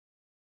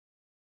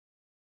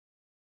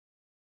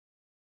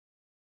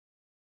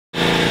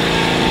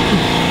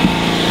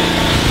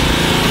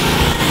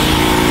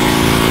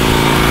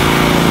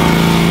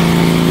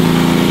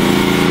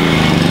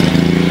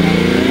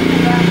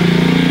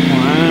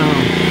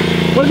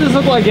What did this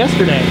look like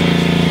yesterday?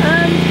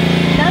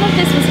 None of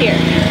this was here.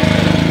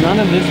 None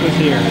of this was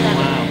here.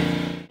 Wow.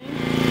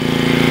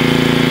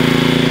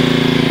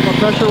 A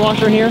pressure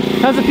washer here.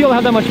 How's it feel to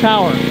have that much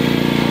power?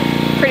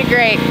 Pretty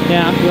great.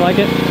 Yeah, you like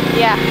it?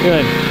 Yeah.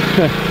 Good.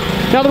 Good.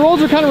 Now the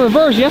roles are kind of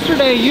reversed.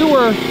 Yesterday you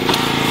were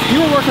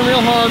working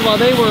real hard while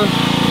they were,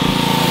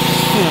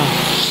 you know,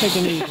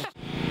 taking it easy.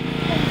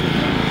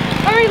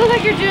 Oh, you look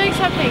like you're doing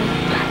something.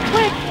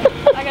 Quick.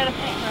 I got a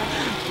paintbrush.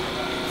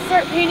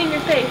 Start painting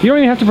your face. You don't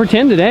even have to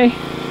pretend today.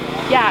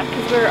 Yeah,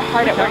 because we're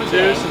hard at work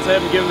today. Since they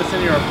haven't given us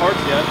any of our parts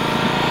yet.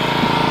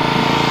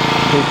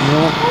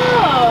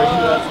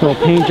 Oh.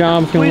 Little paint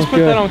jobs going Please to put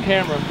look good. that on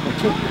camera.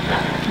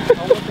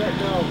 I'll let that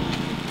go.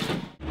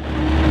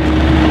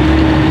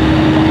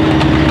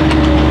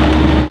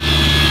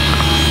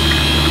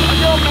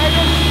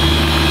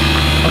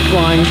 A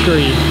flying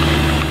tree.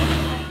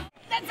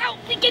 That's how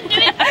we can do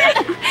it.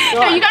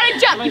 No, you gotta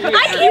jump. I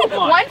can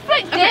 1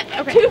 foot dip,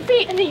 2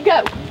 feet, and then you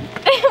go.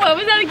 What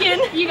was that again?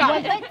 You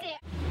got it.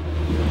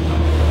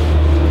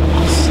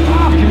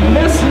 Stop! You're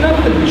messing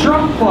up the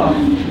jump club.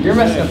 You're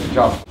messing up the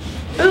jump.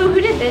 Ooh,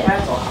 who did this?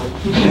 That's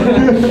awesome.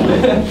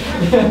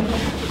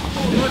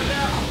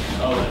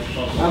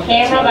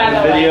 Camera, by the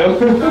way.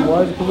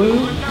 Was blue.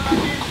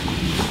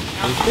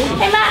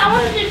 Hey, Matt, I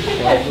want to do 2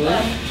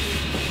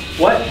 coats.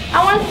 What? I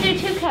want to do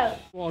 2 coats.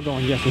 Wall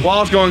going, Jesse.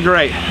 Wall's going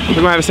great. We're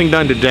gonna have this thing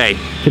done today.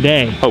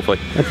 Today. Hopefully.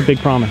 That's a big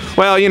promise.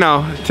 Well, you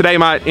know, today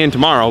might end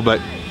tomorrow, but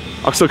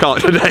I'll still call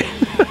it today.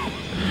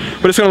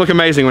 But it's gonna look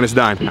amazing when it's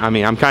done. I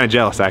mean, I'm kind of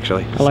jealous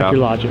actually. I like your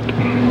logic.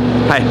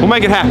 Hey, we'll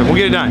make it happen. We'll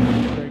get it done.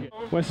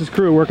 Wes's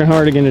crew working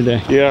hard again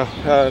today. Yeah,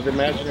 the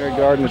imaginary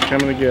garden is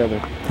coming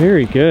together.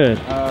 Very good.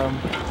 We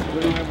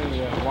don't have any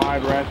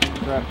wide ratchet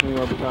straps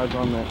anywhere besides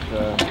on that.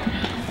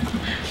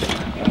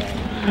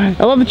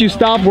 I love that you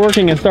stop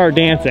working and start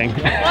dancing.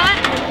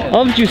 I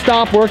love that you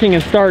stop working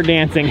and start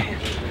dancing.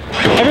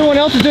 Everyone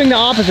else is doing the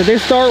opposite. They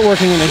start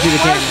working when they see the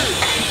camera.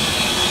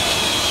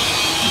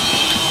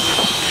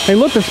 Hey,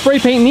 look, the spray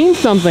paint means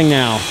something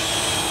now.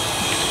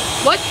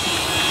 What?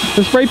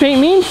 The spray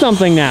paint means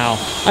something now.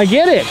 I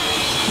get it.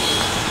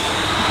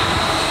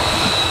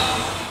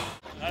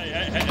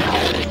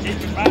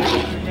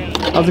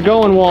 How's it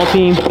going, Wall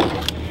team?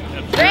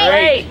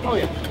 Great. Oh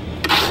yeah.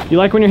 You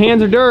like when your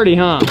hands are dirty,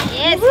 huh?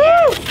 Yes,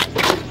 yes.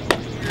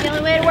 The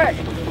only way to work.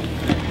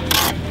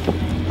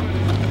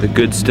 The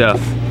good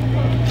stuff.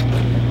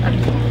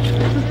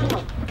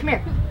 Come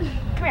here.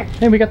 Come here.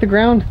 Hey, we got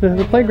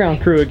the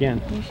playground crew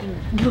again.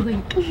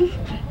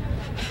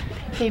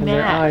 Hey, And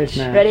their eyes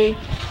match. Ready?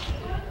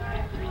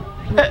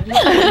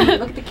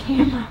 Look at the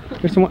camera.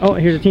 Here's someone, oh,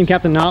 here's a team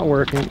captain not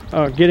working,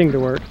 getting to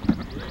work.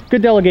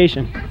 Good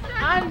delegation.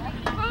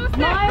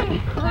 My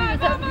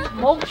crew is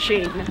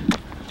mulching.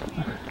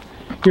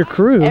 Your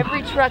crew?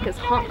 Every truck is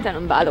honked at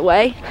them, by the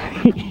way.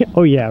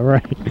 Oh yeah,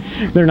 right.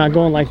 They're not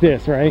going like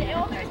this, right?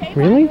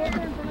 Really?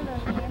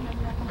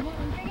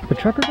 The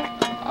truckers?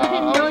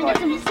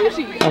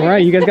 All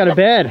right, you guys got a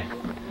bed.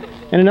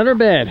 And another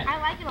bed. I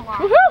like it a lot.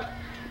 Woohoo!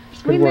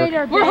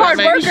 We're hard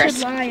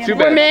workers.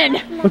 We're men.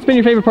 What's been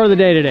your favorite part of the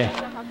day today?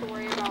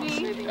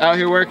 Out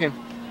here working.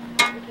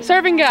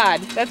 Serving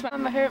God. That's my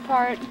favorite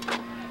part.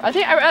 I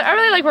think I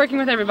really like working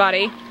with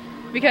everybody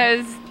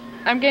because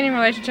I'm gaining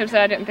relationships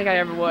that I didn't think I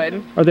ever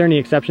would. Are there any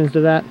exceptions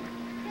to that?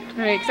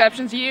 Any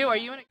exceptions? You? Are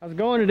you? How's it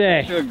going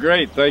today? Doing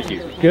great, thank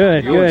you.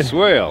 Good, Going good.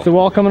 swell. Is the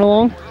wall coming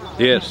along?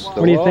 Yes.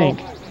 What do you think?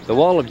 The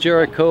wall of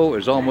Jericho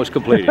is almost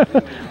completed.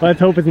 Let's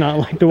hope it's not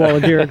like the wall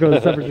of Jericho. The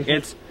separate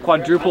It's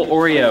quadruple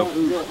Oreo.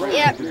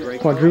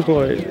 Yep. quadruple.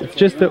 It's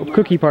just the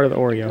cookie part of the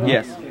Oreo. Huh?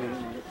 Yes.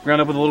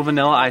 Ground up with a little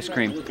vanilla ice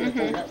cream.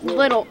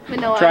 Little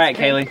vanilla. Try ice it,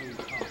 cream. Kaylee.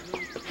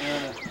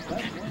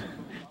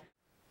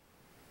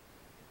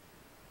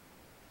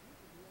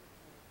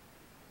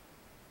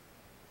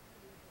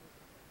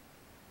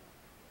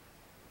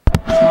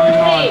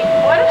 Hey,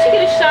 why don't you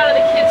get a shot of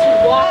the kids who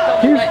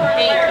walked on the wet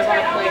paint of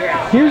our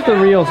playground? Here's the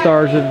real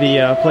stars of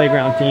the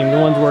playground team,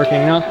 the ones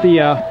working, not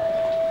the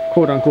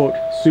quote-unquote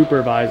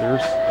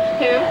supervisors.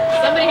 Who?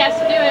 Somebody has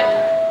to do it.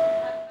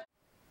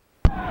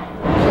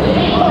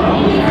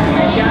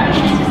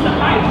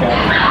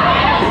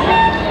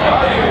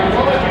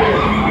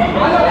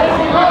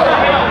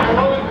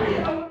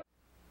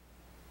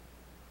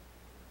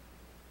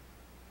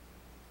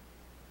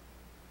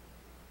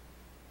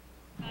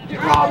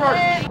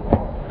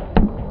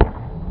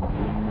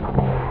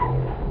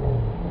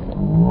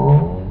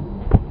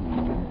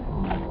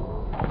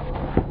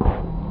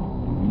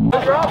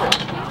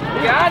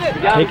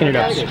 Taking it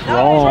up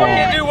strong.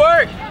 Do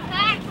work.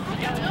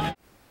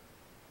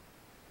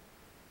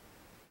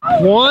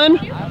 1,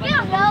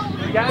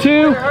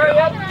 2,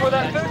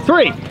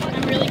 3.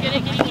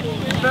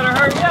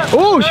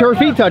 Oh, her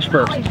feet touch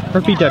first.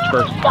 Her feet touch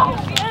first.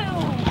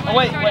 Oh,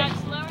 wait.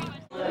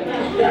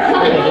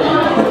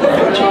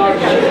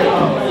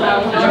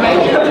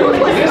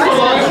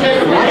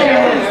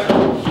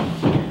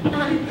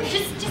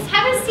 Just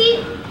have a seat.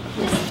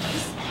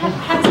 Just have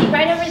a seat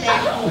right over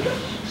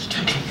there.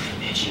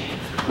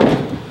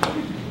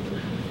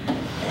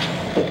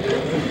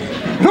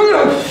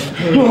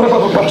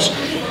 Oh gosh. I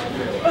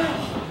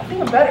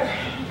think I'm better.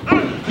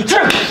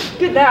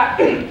 Get that.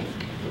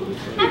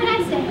 Have a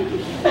nice day.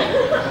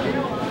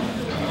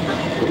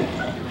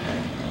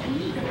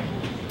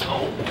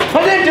 I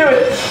didn't do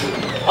it.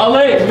 My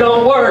legs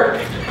don't work.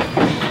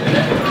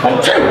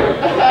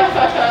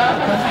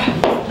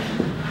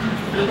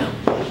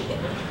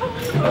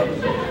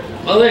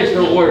 My legs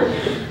don't work.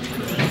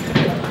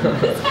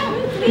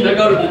 Should I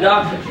go to the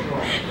doctor?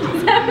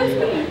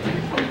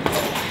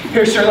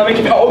 Here, sir, let me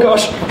get. Oh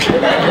gosh.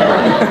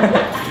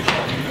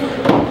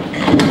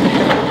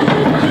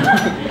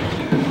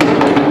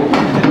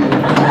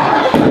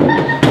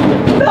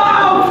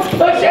 No!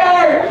 My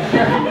chair!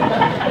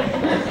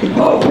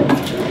 Oh.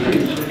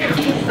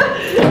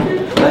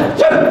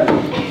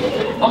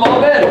 I'm all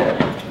better.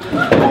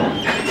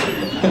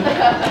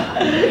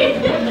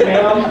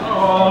 Ma'am?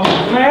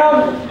 Ma'am?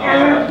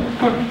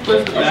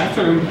 Where's the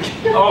bathroom?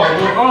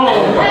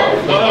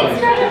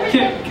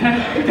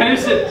 Can I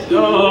just sit? I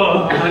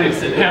need to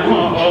sit down.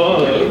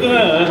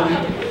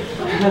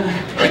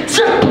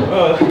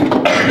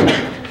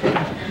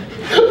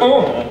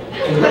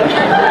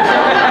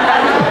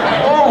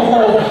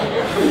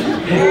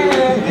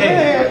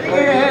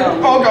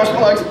 Oh gosh,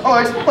 my legs,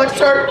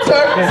 sir,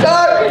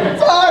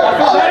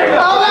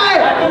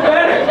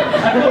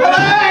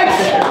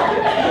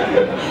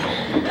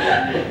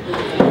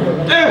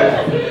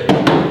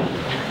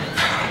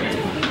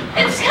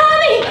 It's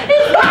coming!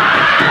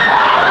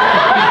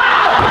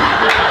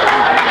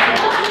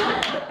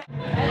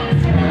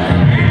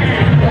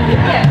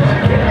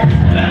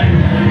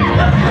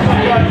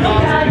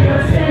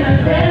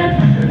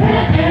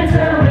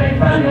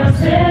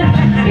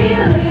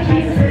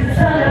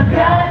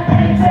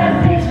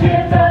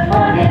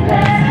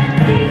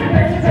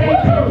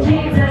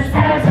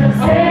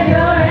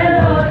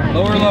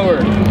 Lower, lower.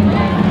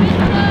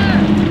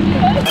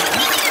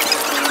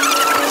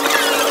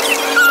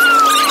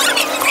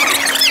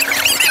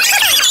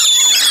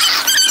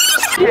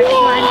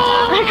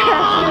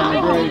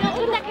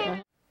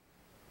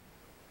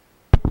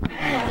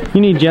 You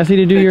need Jesse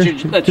to do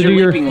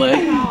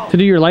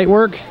your light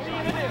work.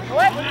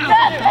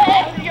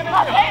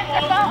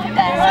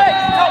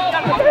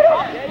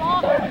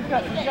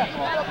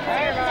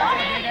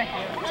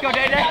 Let's go,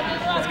 Day Day.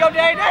 Let's go,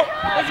 Day Day.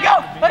 Let's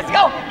go. Let's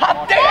go.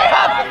 Hop, Day Day.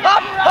 Hop,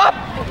 hop, hop.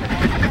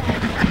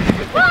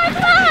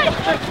 Come on!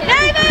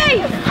 Davey!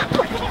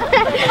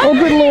 Oh,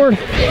 good Lord.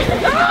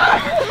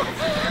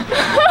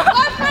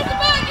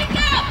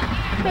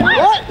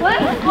 What?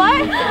 What?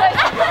 What?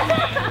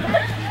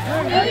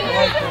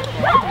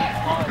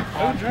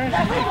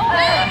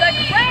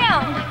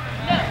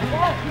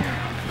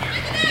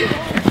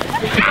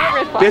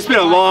 It's been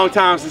a long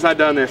time since I've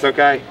done this,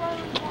 okay?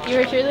 You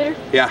were a cheerleader?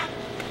 Yeah.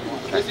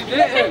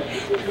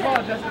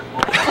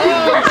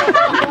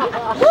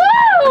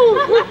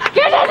 Woo!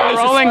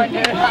 Rolling.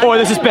 Oh,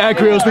 this is Bear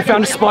Grylls. We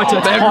found a spot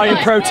that's high in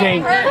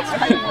protein.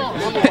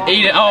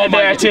 Eat it. Oh,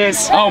 There it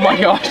is. Oh my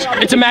gosh.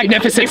 It's a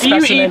magnificent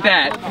specimen. If you eat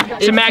that.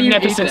 It's a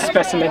magnificent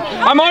specimen.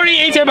 I'm already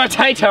eating a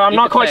potato. I'm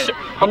not quite sure.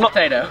 I'm not.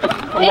 Potato.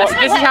 This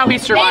is how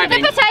he's surviving.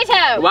 Eat the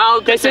potato!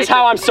 Wild This is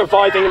how I'm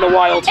surviving in the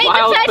wild. Eat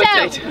Wild the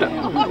potato!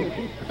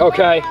 potato.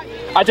 Okay.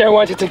 I don't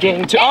want it to get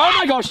into. Oh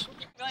my gosh.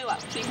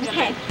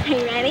 Okay, are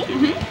you ready?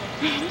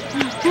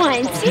 Mm-hmm.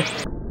 1, 2.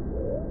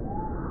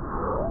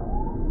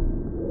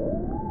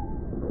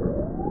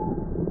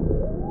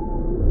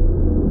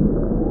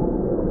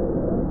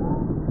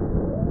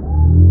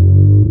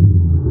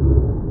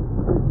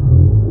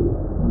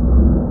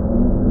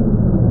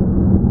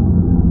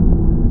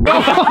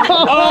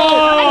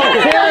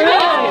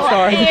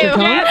 Sorry, is it your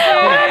tongue?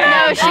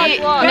 No, she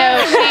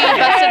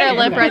busted her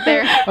lip right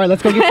there. All right,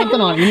 let's go get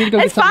something on. You need to go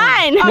get something on.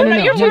 Fine! No,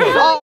 no,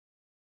 no.